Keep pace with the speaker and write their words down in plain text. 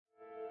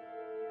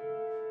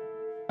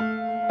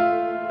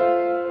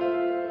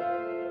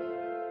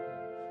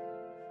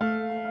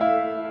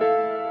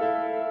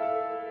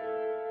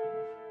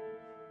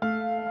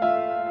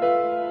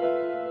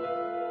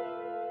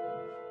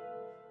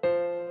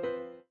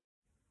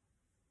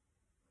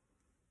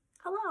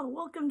Hello,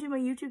 welcome to my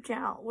YouTube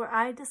channel where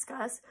I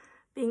discuss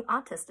being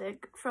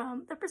autistic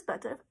from the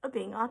perspective of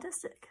being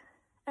autistic.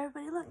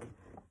 Everybody look,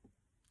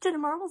 Jenna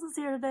Marbles is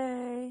here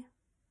today.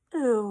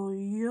 Oh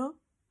yeah.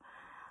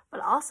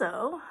 But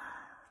also,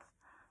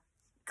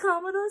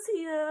 Commodore's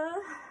here.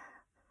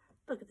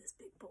 Look at this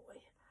big boy.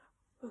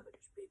 Look at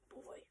this big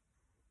boy.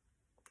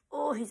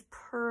 Oh, he's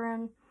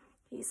purring.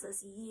 He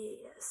says,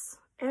 yes,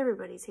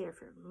 everybody's here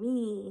for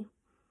me.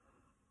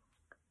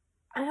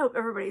 I hope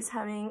everybody's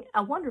having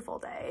a wonderful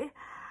day.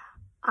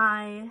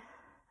 I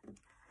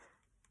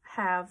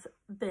have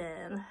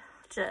been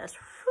just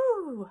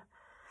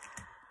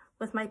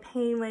with my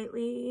pain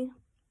lately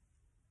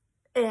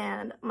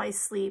and my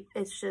sleep.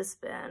 It's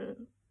just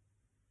been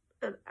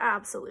an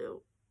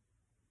absolute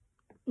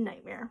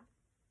nightmare.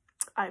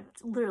 I've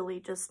literally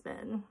just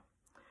been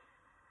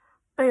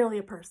barely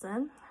a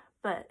person,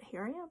 but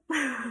here I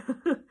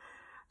am.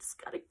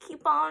 Just gotta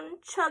keep on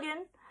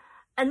chugging.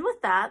 And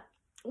with that,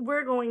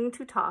 we're going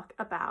to talk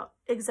about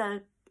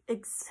executive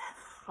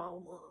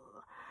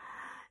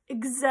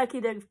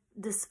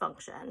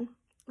dysfunction.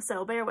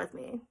 So bear with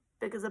me,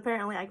 because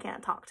apparently I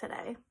can't talk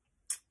today.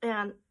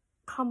 And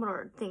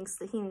Commodore thinks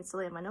that he needs to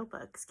lay in my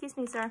notebook. Excuse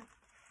me, sir.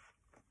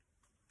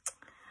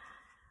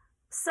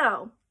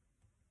 So,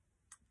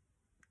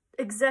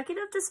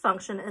 executive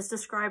dysfunction is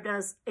described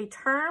as a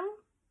term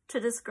to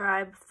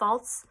describe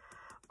faults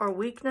or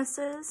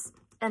weaknesses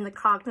in the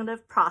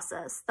cognitive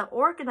process that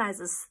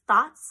organizes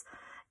thoughts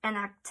and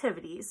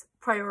activities,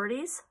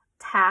 priorities,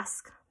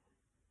 tasks,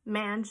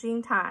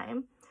 managing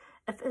time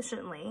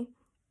efficiently,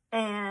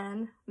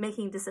 and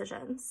making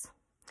decisions.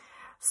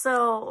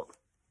 So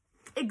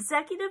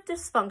executive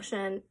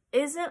dysfunction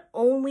isn't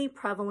only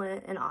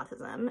prevalent in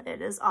autism,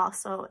 it is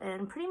also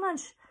in pretty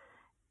much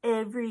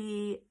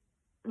every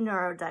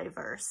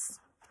neurodiverse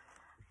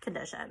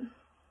condition.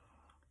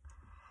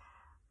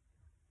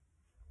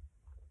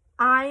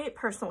 I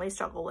personally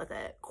struggle with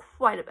it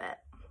quite a bit.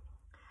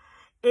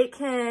 It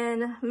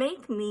can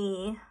make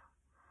me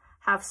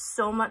have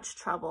so much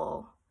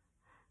trouble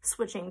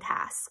switching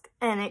tasks,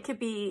 and it could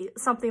be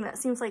something that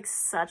seems like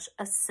such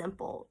a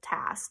simple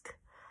task.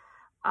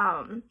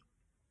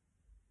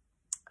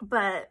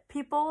 But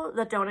people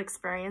that don't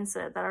experience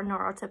it, that are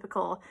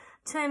neurotypical,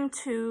 tend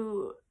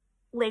to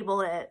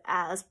label it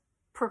as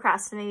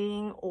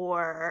procrastinating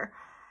or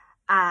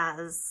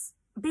as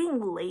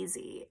being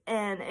lazy,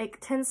 and it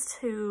tends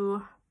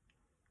to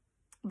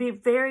be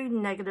very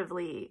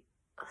negatively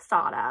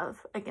thought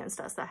of against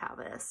us that have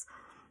this.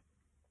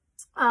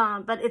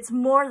 But it's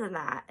more than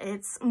that.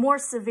 It's more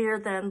severe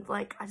than,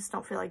 like, I just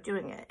don't feel like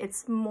doing it.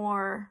 It's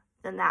more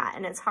than that,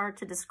 and it's hard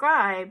to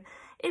describe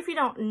if you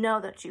don't know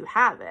that you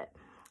have it.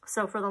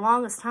 So for the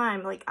longest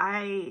time, like,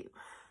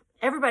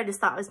 everybody just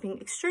thought I was being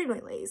extremely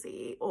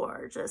lazy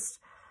or just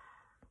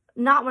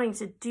not wanting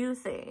to do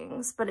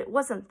things, but it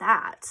wasn't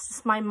that. It's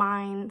just my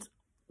mind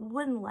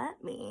wouldn't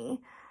let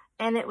me,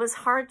 and it was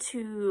hard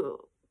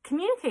to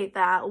communicate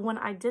that when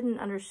I didn't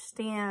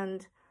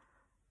understand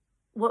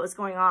what was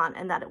going on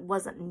and that it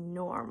wasn't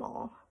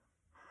normal.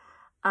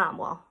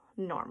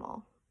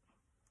 Normal.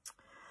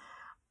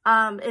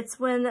 It's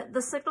when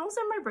the signals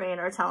in my brain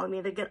are telling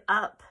me to get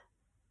up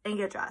and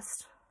get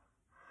dressed,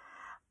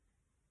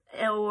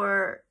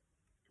 or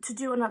to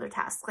do another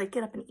task, like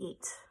get up and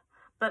eat.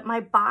 But my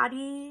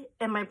body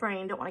and my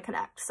brain don't want to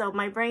connect. So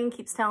my brain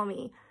keeps telling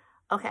me,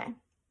 okay,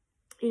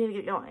 you need to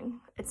get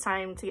going. It's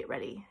time to get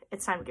ready.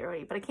 It's time to get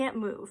ready, but I can't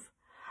move.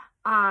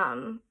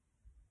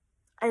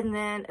 And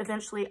then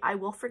eventually I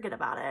will forget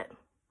about it.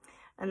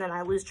 And then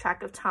I lose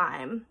track of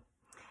time.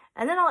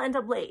 And then I'll end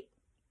up late,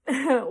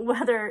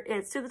 whether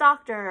it's to the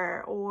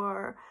doctor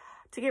or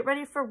to get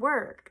ready for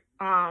work.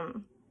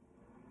 And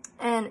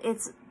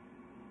it's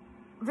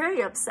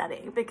very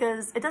upsetting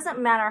because it doesn't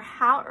matter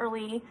how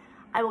early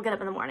I will get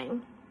up in the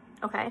morning,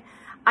 okay?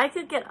 I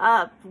could get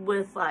up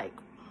with like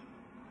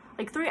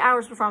 3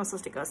 hours before I'm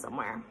supposed to go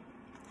somewhere,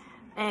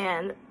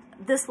 and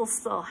this will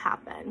still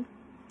happen,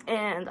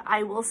 and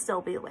I will still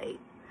be late.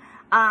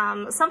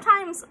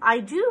 Sometimes I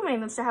do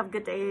manage to have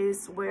good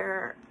days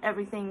where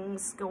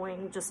everything's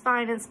going just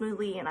fine and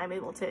smoothly, and I'm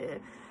able to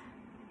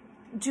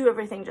do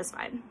everything just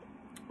fine.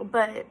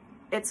 But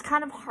it's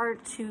kind of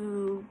hard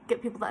to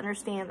get people to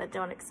understand that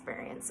don't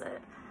experience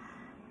it.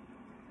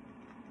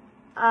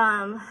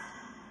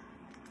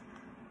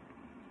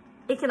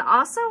 It can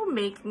also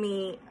make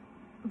me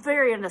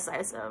very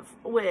indecisive,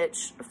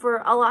 which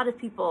for a lot of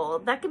people,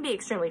 that can be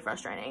extremely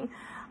frustrating.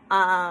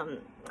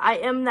 I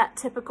am that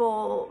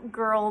typical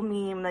girl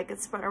meme that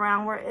gets spread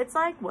around where it's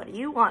like, what do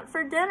you want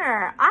for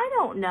dinner? I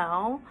don't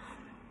know.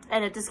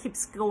 And it just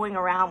keeps going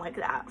around like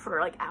that for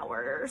like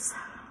hours.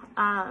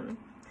 And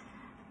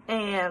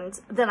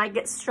then I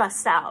get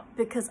stressed out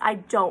because I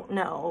don't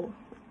know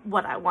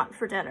what I want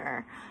for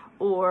dinner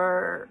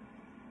or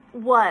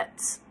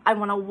what I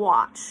want to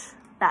watch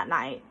that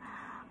night.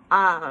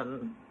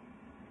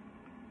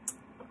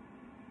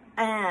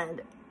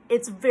 And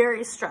it's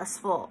very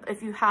stressful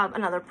if you have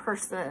another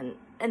person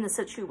in the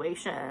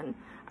situation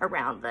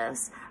around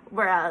this.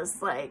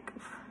 Whereas, like,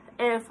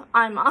 if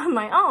I'm on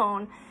my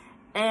own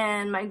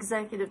and my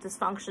executive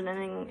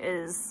dysfunctioning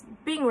is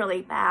being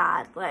really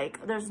bad.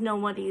 Like, there's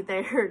nobody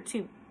there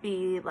to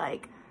be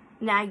like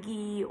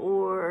naggy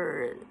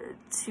or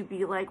to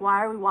be like,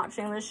 why are we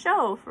watching this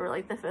show for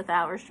like the 5th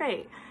hour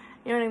straight?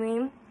 You know what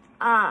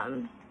I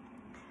mean?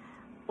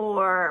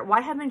 Or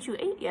why haven't you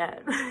ate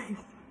yet?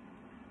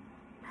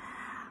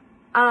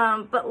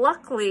 But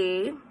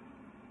luckily,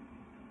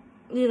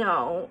 you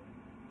know,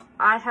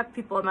 I have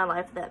people in my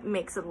life that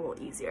makes it a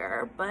little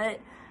easier, but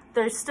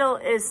there still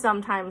is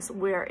sometimes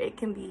where it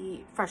can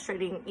be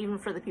frustrating, even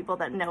for the people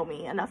that know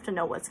me enough to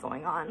know what's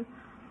going on.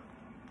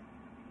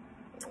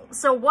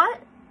 So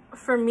what,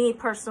 for me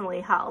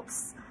personally,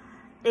 helps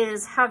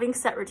is having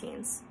set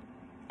routines.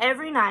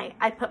 Every night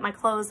I put my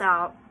clothes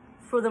out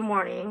for the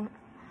morning,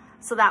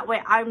 so that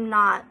way I'm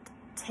not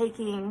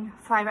taking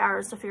 5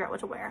 hours to figure out what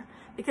to wear,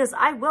 because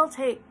I will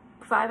take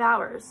 5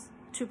 hours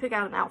to pick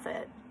out an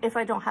outfit if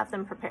I don't have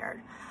them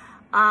prepared.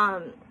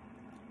 And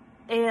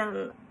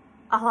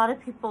a lot of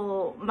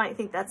people might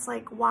think that's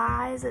like,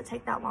 why does it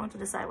take that long to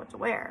decide what to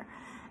wear?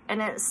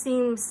 And it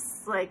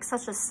seems like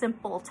such a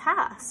simple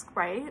task,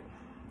 right?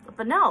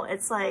 But no,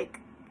 it's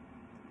like,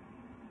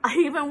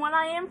 even when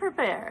I am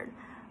prepared,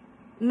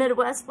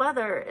 Midwest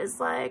weather is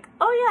like,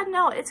 oh yeah,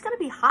 no, it's gonna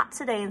be hot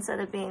today instead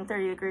of being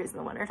 30 degrees in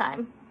the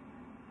wintertime.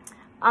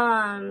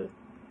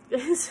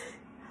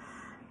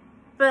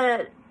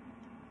 But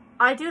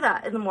I do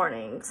that in the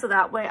morning, so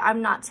that way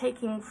I'm not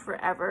taking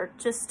forever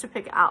just to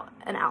pick out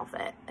an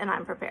outfit and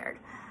I'm prepared.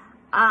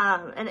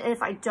 And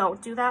if I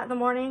don't do that in the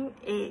morning,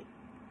 it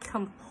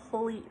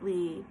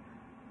completely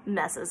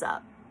messes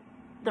up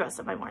the rest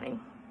of my morning.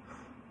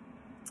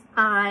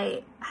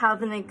 I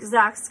have an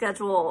exact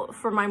schedule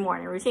for my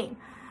morning routine.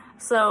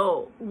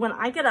 So when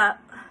I get up,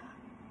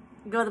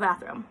 go to the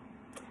bathroom,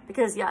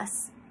 because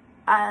yes,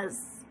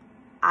 as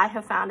I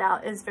have found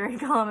out is very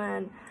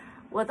common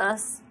with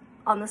us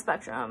on the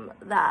spectrum,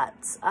 that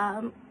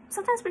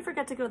sometimes we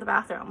forget to go to the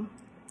bathroom,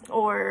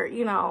 or,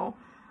 you know,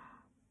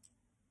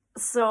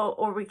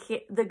 or we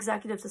can't, the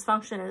executive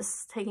dysfunction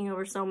is taking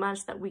over so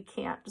much that we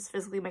can't just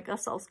physically make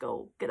ourselves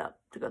get up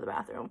to go to the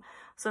bathroom.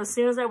 So as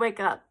soon as I wake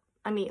up,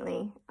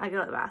 immediately I go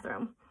to the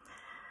bathroom.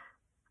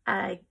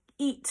 I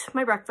eat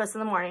my breakfast in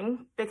the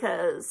morning,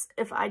 because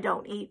if I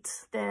don't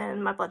eat,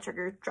 then my blood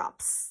sugar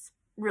drops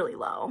really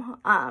low.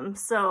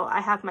 So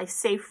I have my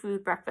safe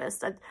food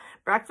breakfast.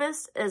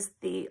 Breakfast is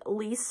the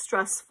least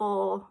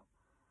stressful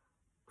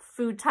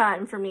food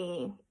time for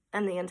me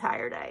in the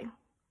entire day.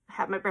 I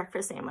have my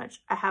breakfast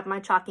sandwich. I have my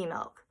chalky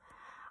milk.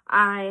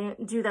 I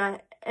do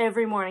that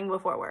every morning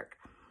before work.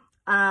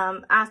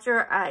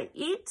 After I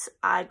eat,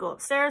 I go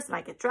upstairs and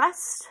I get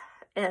dressed,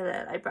 and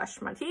then I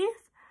brush my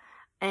teeth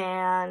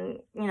and,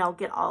 you know,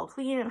 get all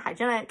clean and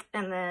hygienic,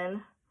 and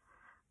then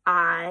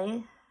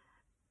I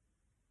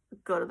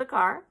go to the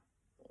car,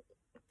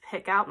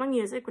 pick out my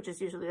music, which is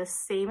usually the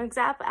same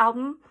exact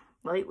album.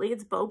 Lately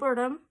it's Bo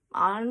Burnham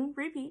on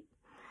repeat,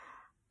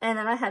 and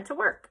then I head to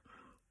work.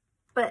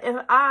 But if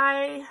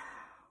I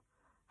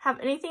have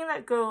anything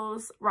that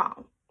goes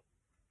wrong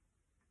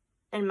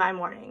in my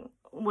morning,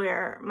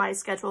 where my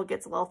schedule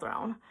gets a little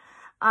thrown,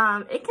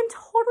 it can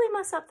totally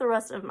mess up the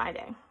rest of my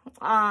day.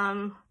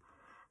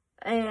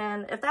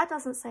 And if that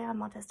doesn't say I'm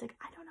autistic,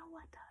 I don't know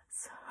what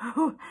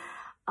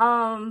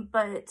does.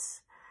 But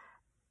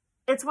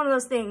it's one of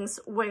those things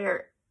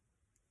where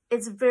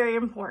it's very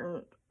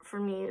important for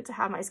me to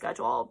have my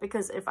schedule,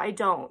 because if I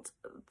don't,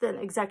 then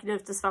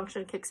executive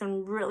dysfunction kicks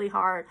in really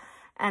hard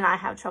and I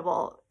have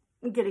trouble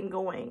getting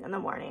going in the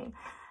morning.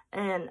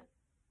 And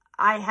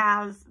I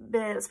have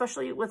been,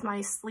 especially with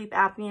my sleep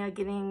apnea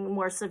getting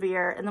more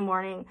severe in the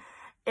morning,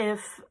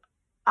 if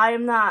I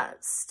am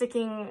not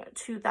sticking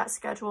to that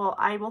schedule,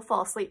 I will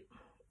fall asleep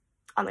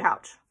on the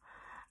couch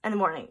in the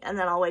morning, and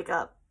then I'll wake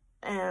up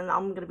and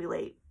I'm going to be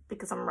late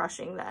because I'm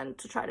rushing then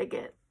to try to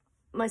get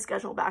my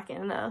schedule back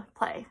into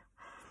play.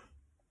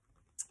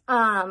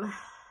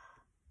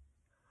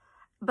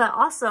 But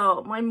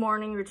also my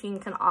morning routine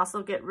can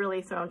also get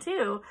really thrown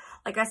too.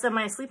 Like I said,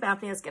 my sleep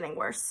apnea is getting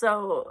worse.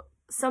 So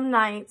some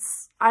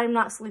nights I'm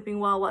not sleeping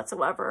well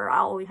whatsoever.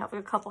 I'll only have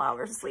like a couple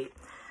hours of sleep.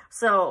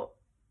 So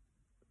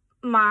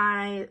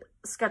my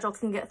schedule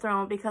can get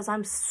thrown because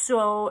I'm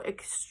so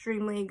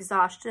extremely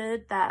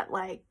exhausted that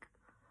like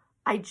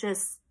I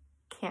just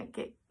can't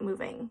get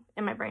moving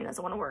and my brain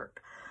doesn't want to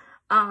work.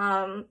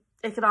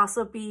 It could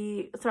also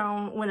be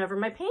thrown whenever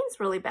my pain's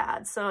really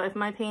bad. So if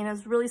my pain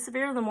is really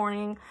severe in the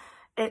morning,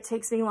 it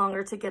takes me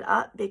longer to get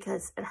up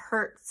because it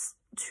hurts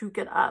to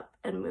get up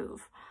and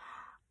move.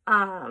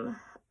 And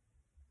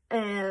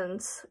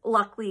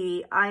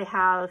luckily I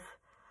have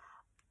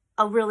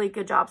a really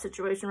good job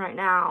situation right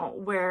now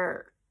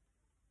where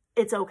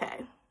it's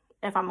okay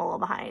if I'm a little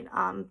behind.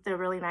 They're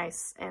really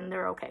nice and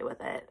they're okay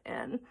with it.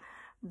 And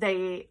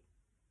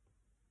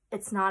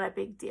it's not a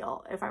big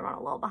deal if I run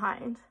a little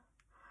behind.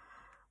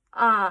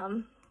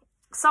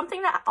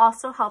 Something that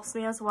also helps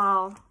me as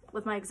well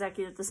with my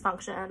executive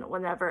dysfunction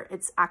whenever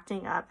it's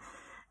acting up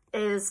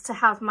is to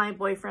have my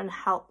boyfriend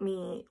help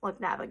me like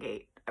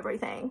navigate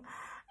everything.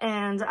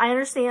 And I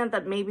understand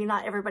that maybe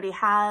not everybody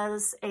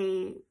has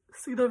a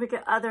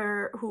significant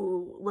other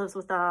who lives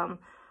with them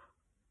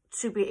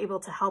to be able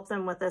to help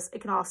them with this.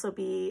 It can also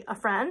be a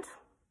friend.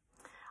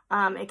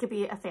 It could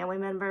be a family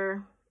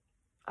member.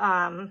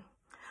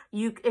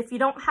 If you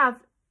don't have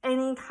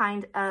any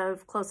kind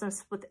of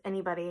closeness with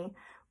anybody,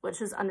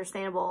 which is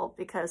understandable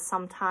because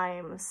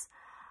sometimes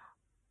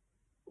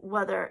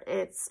whether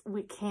it's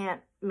we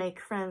can't make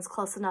friends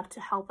close enough to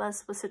help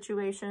us with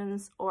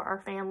situations, or our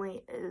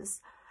family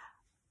is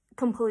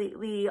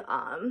completely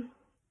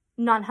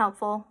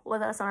non-helpful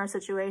with us on our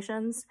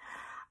situations.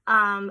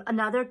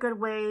 Another good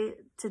way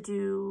to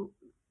do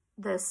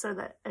this so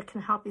that it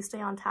can help you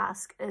stay on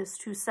task is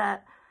to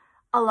set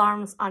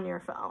alarms on your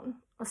phone.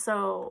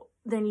 So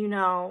then you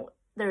know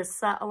there's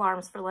set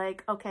alarms for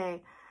like,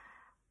 okay,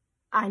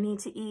 I need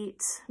to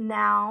eat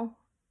now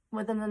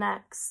within the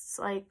next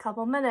like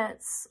couple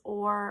minutes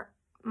or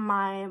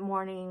my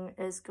morning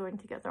is going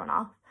to get thrown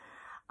off.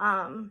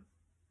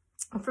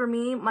 For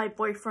me, my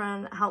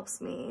boyfriend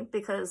helps me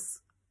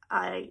because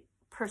I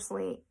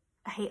personally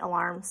hate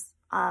alarms.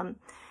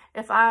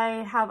 If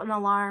I have an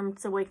alarm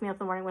to wake me up in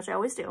the morning, which I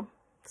always do,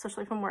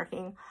 especially if I'm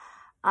working,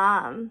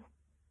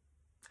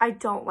 I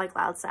don't like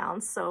loud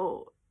sounds.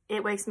 So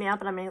it wakes me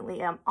up and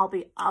immediately I'll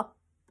be up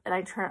and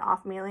I turn it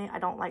off immediately. I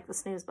don't like the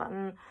snooze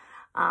button.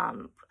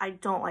 I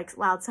don't like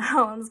loud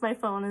sounds. My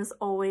phone is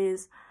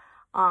always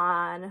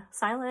on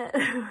silent.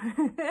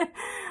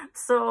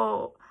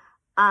 So,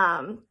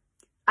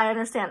 I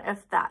understand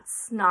if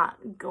that's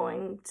not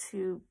going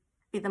to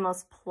be the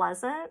most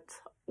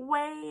pleasant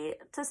way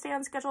to stay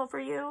on schedule for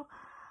you.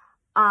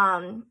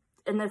 And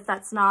if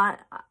that's not,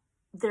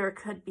 there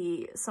could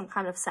be some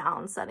kind of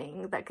sound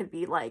setting that could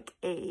be like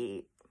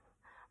a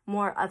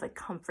more of a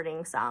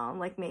comforting sound,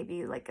 like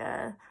maybe like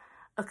a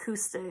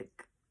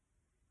acoustic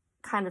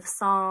kind of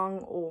song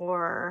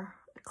or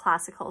a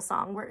classical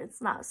song where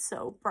it's not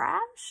so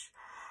brash.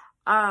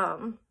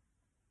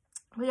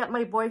 But yeah,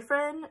 my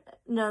boyfriend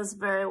knows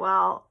very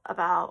well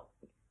about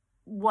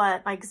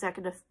what my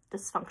executive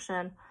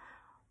dysfunction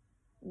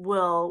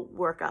will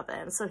work up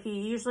in. So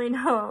he usually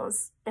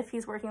knows if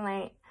he's working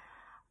late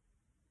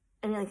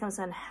and he comes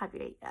in, have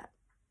you ate yet?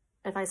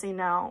 If I say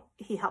no,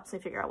 he helps me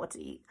figure out what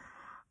to eat.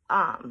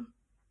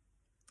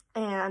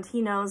 And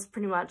he knows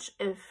pretty much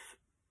if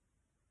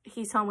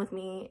he's home with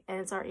me and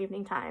it's our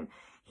evening time,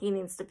 he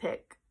needs to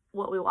pick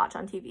what we watch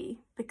on TV,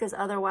 because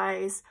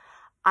otherwise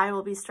I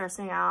will be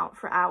stressing out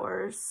for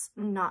hours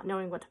not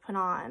knowing what to put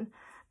on,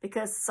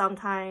 because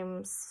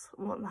sometimes,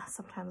 well, not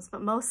sometimes,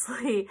 but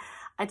mostly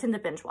I tend to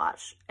binge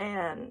watch,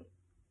 and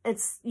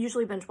it's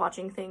usually binge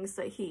watching things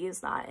that he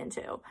is not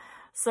into.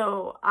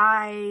 So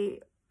I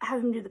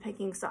have him do the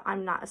picking so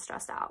I'm not as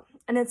stressed out,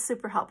 and it's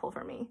super helpful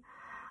for me.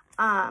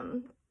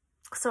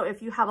 So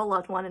if you have a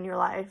loved one in your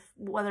life,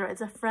 whether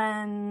it's a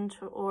friend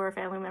or a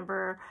family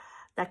member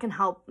that can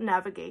help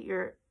navigate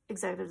your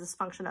executive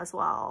dysfunction as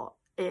well,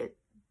 it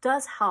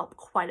does help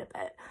quite a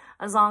bit,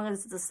 as long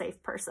as it's a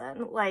safe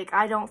person. Like,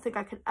 I don't think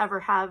I could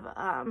ever have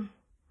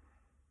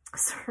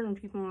certain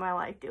people in my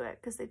life do it,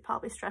 because they'd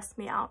probably stress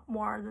me out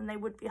more than they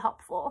would be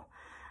helpful.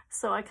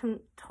 So I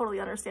can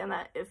totally understand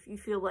that if you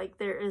feel like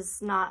there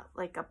is not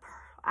like a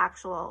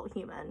actual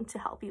human to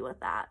help you with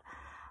that.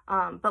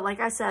 But like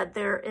I said,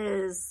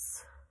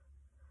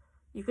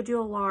 you could do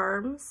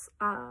alarms.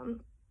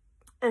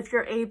 If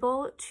you're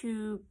able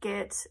to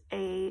get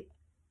a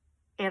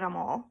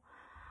animal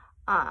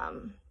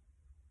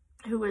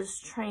who is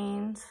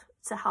trained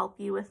to help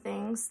you with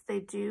things, they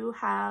do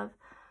have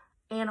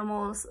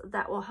animals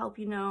that will help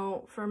you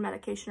know for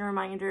medication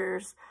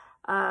reminders,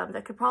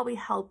 that could probably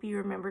help you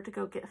remember to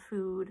go get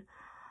food.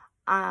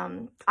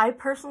 I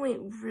personally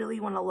really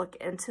want to look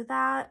into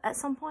that at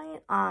some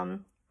point.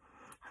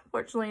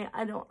 Unfortunately,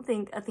 I don't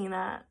think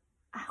Athena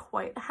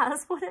quite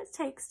has what it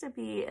takes to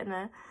be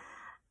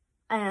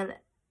a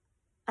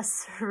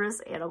service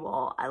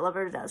animal. I love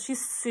her to death.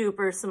 She's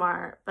super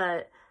smart,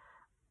 but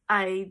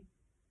I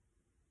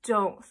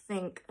don't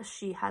think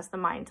she has the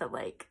mind to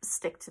like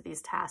stick to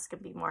these tasks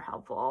and be more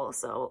helpful.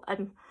 So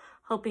I'm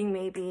hoping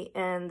maybe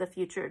in the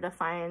future to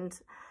find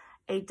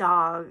a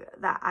dog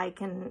that I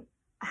can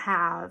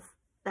have,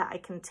 that I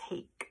can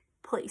take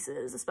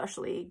places,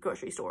 especially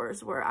grocery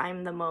stores where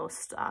I'm the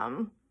most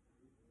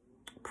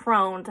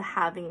prone to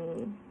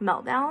having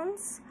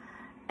meltdowns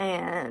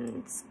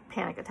and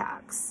panic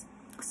attacks.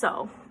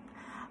 So,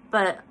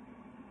 but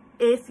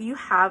if you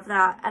have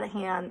that at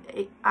hand,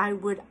 I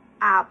would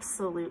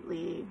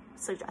absolutely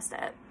suggest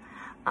it.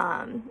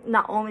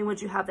 Not only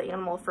would you have the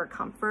animal for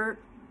comfort,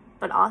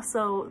 but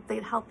also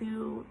they'd help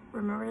you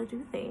remember to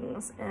do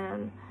things,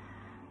 and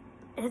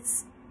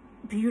it's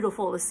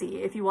beautiful to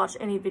see. If you watch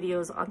any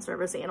videos on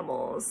service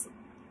animals,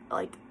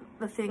 like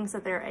the things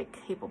that they're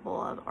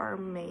capable of are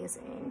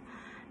amazing.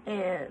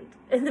 And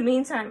in the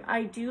meantime,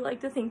 I do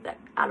like to think that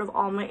out of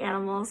all my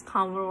animals,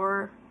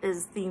 Commodore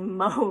is the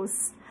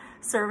most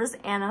service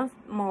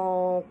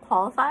animal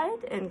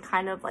qualified, and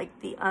kind of like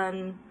the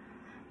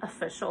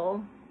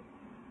unofficial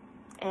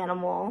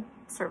animal,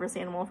 service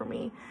animal for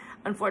me.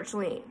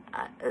 unfortunately,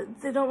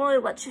 they don't really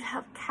let you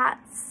have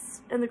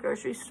cats in the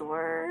grocery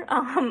store.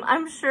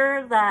 I'm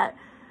sure that,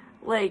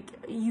 like,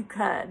 you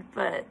could,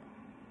 but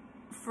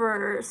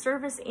for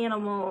service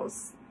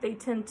animals, they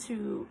tend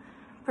to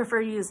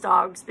prefer to use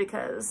dogs,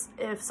 because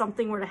if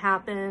something were to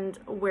happen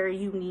where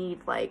you need,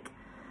 like,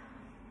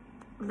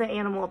 the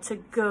animal to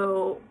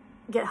go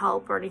get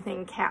help or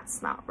anything,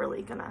 cat's not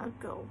really gonna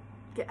go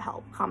get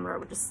help. Commodore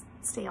would just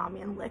stay on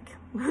me and lick,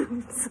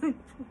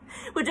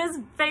 which is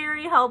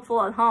very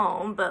helpful at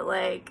home, but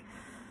like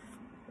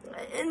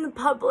in the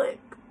public,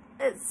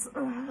 it's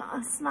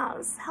not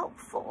as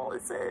helpful,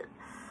 is it?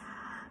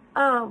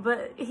 Oh,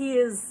 but he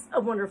is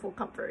a wonderful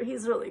comfort.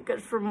 He's really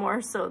good for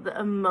more so the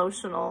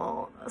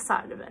emotional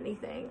side of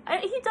anything.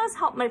 He does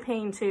help my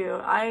pain too.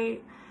 I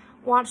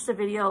watched a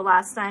video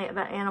last night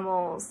about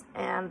animals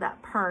and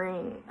that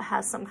purring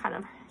has some kind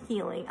of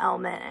healing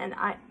element, and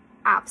I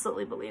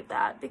absolutely believe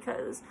that,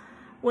 because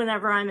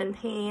whenever I'm in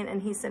pain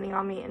and he's sitting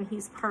on me and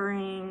he's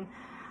purring,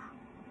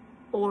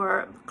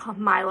 or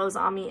Milo's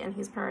on me and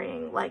he's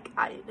purring, like,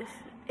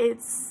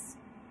 it's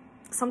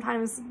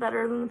sometimes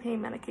better than the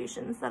pain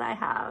medications that I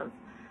have.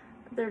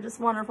 They're just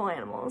wonderful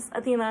animals.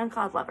 Athena,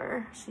 God love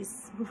her,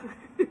 she's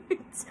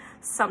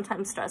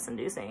sometimes stress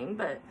inducing,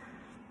 but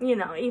you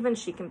know, even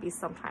she can be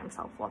sometimes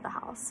helpful at the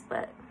house.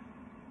 But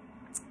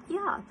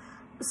yeah,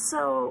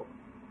 so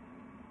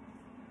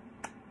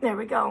there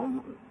we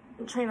go.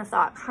 Train of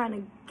thought kind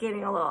of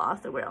getting a little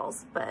off the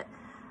rails, but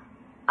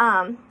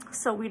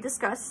so we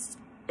discussed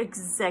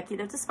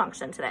executive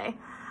dysfunction today.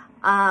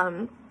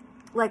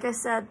 Like I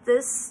said,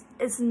 this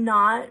is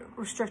not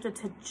restricted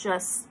to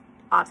just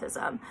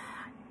autism.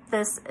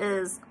 This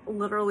is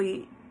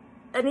literally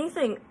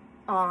anything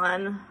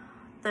on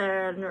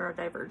the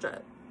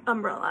neurodivergent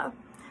umbrella.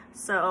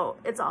 So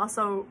it's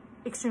also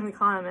extremely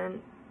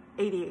common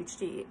in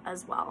ADHD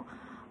as well.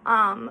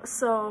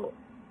 So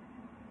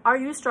are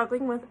you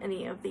struggling with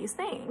any of these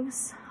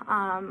things?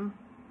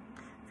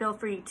 Feel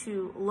free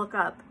to look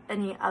up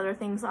any other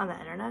things on the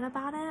internet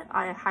about it.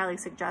 I highly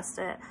suggest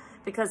it,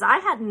 because I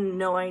had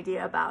no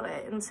idea about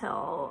it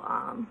until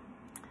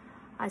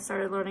I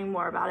started learning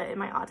more about it in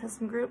my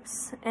autism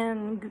groups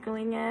and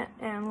Googling it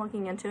and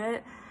looking into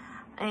it.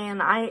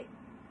 And I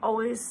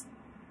always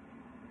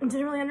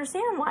didn't really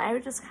understand why. I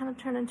would just kind of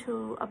turn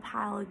into a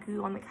pile of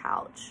goo on the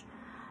couch.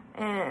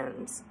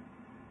 And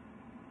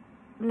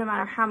no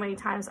matter how many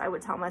times I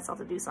would tell myself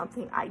to do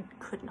something, I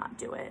could not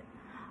do it.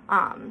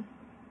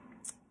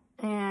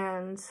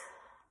 And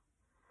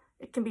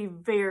it can be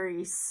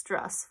very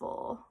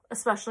stressful,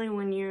 especially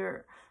when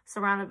you're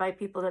surrounded by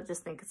people that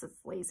just think it's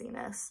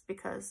laziness,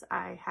 because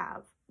I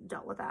have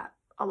dealt with that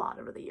a lot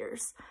over the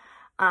years.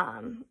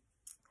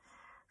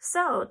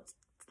 So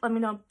let me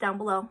know down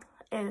below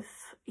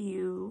if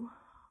you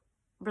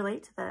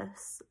relate to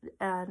this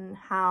and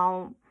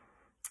how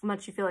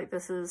much you feel like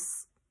this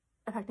is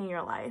affecting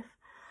your life.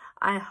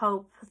 I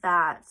hope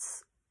that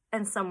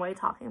in some way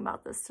talking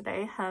about this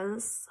today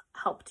has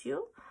helped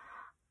you.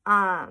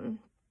 And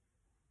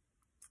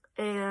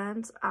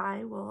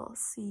I will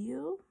see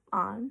you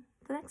on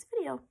the next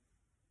video.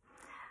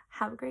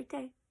 Have a great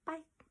day.